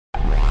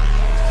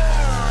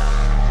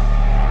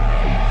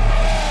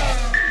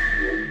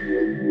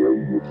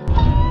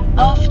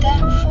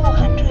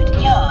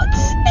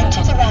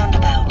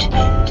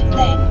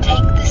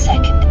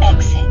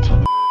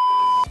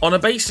On a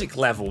basic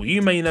level,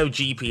 you may know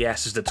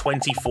GPS as the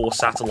 24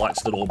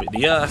 satellites that orbit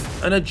the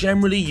Earth and are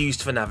generally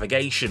used for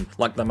navigation,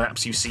 like the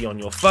maps you see on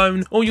your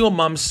phone or your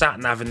mum's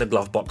satnav in the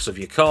glove box of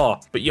your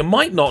car. But you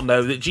might not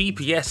know that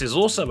GPS is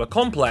also a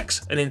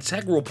complex and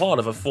integral part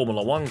of a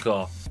Formula 1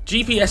 car.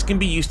 GPS can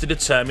be used to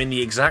determine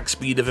the exact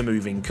speed of a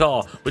moving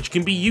car, which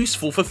can be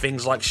useful for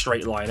things like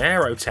straight line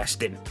aero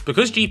testing.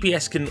 Because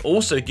GPS can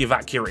also give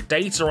accurate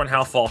data on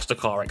how fast a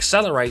car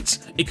accelerates,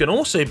 it can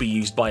also be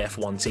used by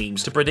F1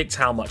 teams to predict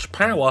how much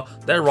power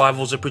their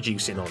rivals are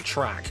producing on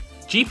track.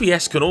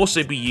 GPS can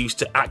also be used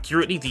to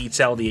accurately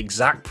detail the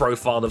exact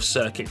profile of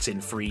circuits in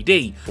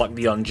 3D, like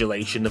the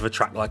undulation of a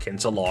track like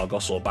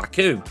Interlagos or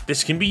Baku.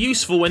 This can be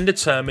useful when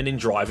determining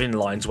driving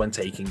lines when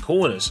taking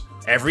corners.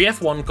 Every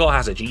F1 car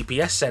has a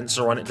GPS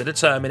sensor on it to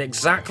determine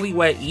exactly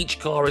where each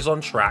car is on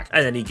track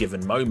at any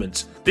given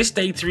moment. This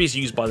data is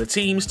used by the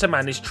teams to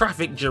manage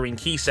traffic during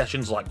key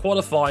sessions like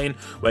qualifying,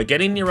 where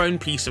getting your own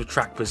piece of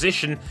track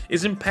position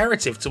is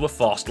imperative to a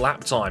fast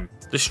lap time.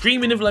 The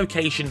streaming of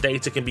location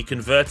data can be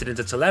converted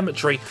into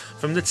telemetry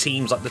from the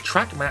teams like the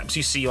track maps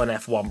you see on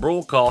F1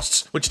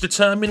 broadcasts, which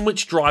determine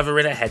which driver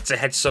in a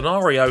head-to-head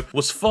scenario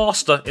was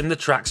faster in the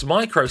track's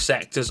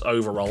microsectors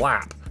over a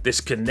lap. This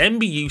can then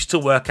be used to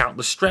work out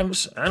the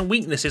strengths and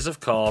weaknesses of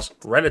cars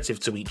relative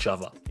to each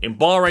other. In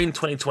Bahrain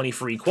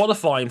 2023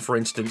 qualifying, for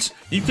instance,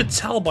 you could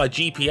tell by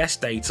GPS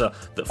data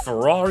that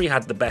Ferrari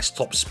had the best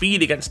top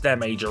speed against their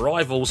major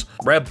rivals,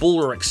 Red Bull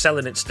were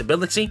excelling at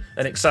stability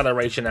and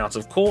acceleration out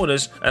of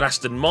corners, and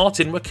Aston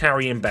Martin were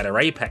carrying better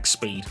apex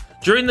speed.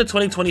 During the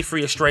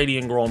 2023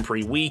 Australian Grand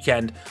Prix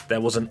weekend,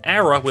 there was an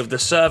error with the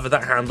server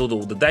that handled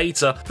all the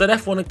data that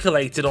F1 had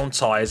collated on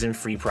tyres in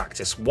free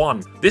practice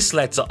 1. This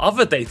led to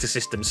other data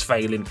systems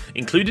failing,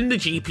 including the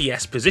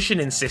GPS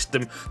positioning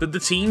system that the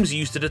teams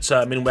use to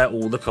determine where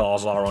all the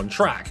cars are on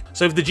track.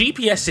 So with the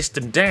GPS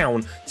system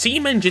down,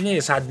 team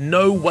engineers had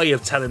no way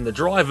of telling the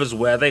drivers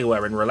where they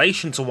were in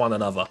relation to one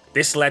another.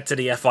 This led to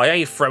the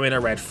FIA throwing a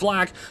red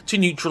flag to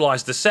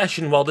neutralise the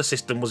session while the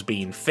system was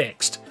being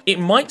fixed. It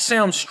might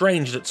sound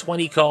strange that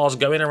 20 cars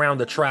going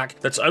around a track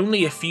that's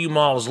only a few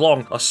miles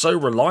long are so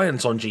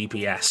reliant on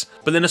GPS,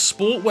 but in a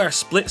sport where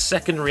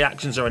split-second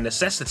reactions are a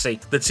necessity,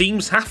 the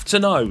teams have to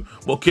know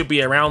what could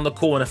be around the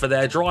corner for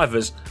their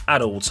drivers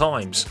at all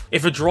times.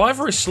 If a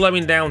driver is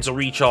slowing down to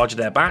recharge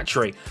their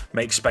battery,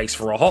 make space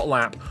for a hot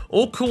lap,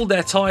 or cool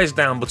their tyres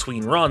down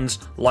between runs,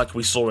 like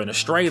we saw in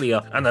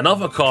Australia, and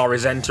another car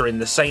is entering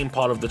the same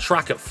part of the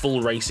track at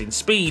full racing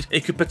speed,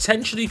 it could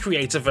potentially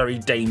create a very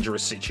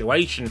dangerous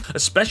situation,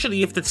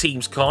 especially if the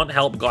teams can't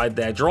help guide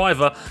their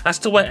driver as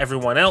to where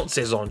everyone else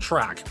is on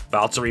track.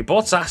 Valtteri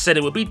Bottas said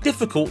it would be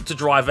difficult to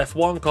drive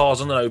F1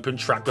 cars on an open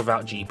track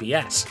without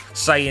GPS,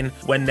 saying,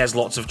 "When there's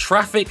lots of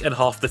traffic and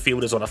half the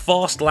field is on a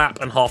fast lap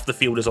and half the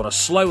field is on a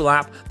slow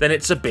lap, then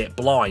it's a bit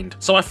blind.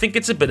 So I think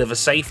it's a bit of a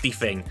safety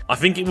thing. I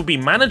think it would be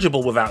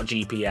manageable without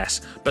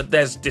GPS, but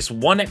there's this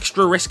one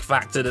extra risk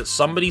factor that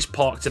somebody's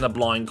parked in a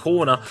blind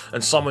corner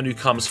and someone who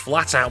comes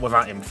flat out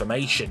without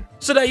information."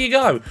 So there you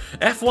go.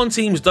 F1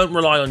 teams don't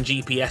rely on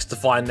GPS to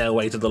find their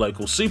way to the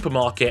local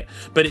supermarket,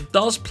 but it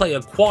does play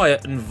a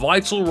quiet and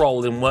vital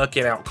role in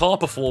working out car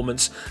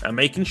performance and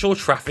making sure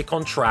traffic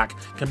on track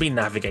can be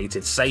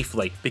navigated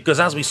safely, because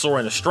as we saw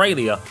in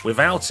Australia,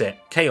 without it,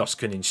 chaos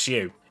can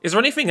ensue. Is there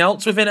anything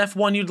else within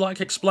F1 you'd like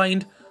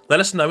explained? Let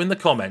us know in the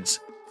comments